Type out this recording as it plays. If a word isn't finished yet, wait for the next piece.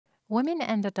Women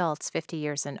and adults 50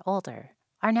 years and older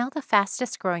are now the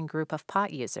fastest growing group of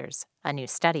pot users, a new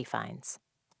study finds.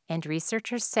 And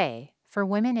researchers say for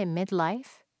women in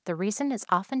midlife, the reason is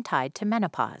often tied to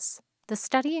menopause. The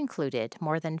study included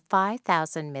more than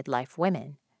 5,000 midlife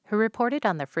women who reported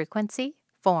on the frequency,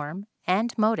 form,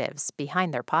 and motives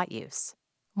behind their pot use.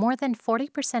 More than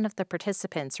 40% of the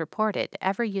participants reported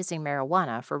ever using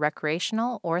marijuana for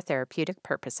recreational or therapeutic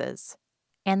purposes.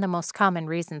 And the most common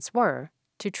reasons were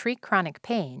to treat chronic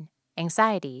pain,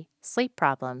 anxiety, sleep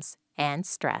problems, and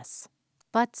stress.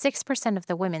 But 6% of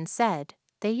the women said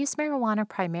they use marijuana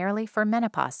primarily for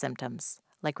menopause symptoms,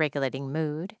 like regulating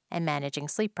mood and managing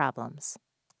sleep problems.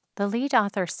 The lead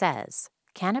author says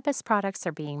cannabis products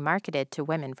are being marketed to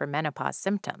women for menopause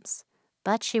symptoms,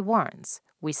 but she warns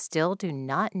we still do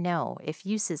not know if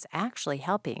use is actually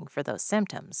helping for those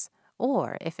symptoms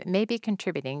or if it may be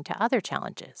contributing to other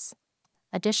challenges.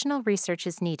 Additional research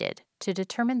is needed to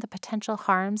determine the potential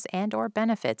harms and/or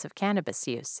benefits of cannabis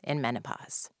use in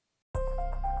menopause.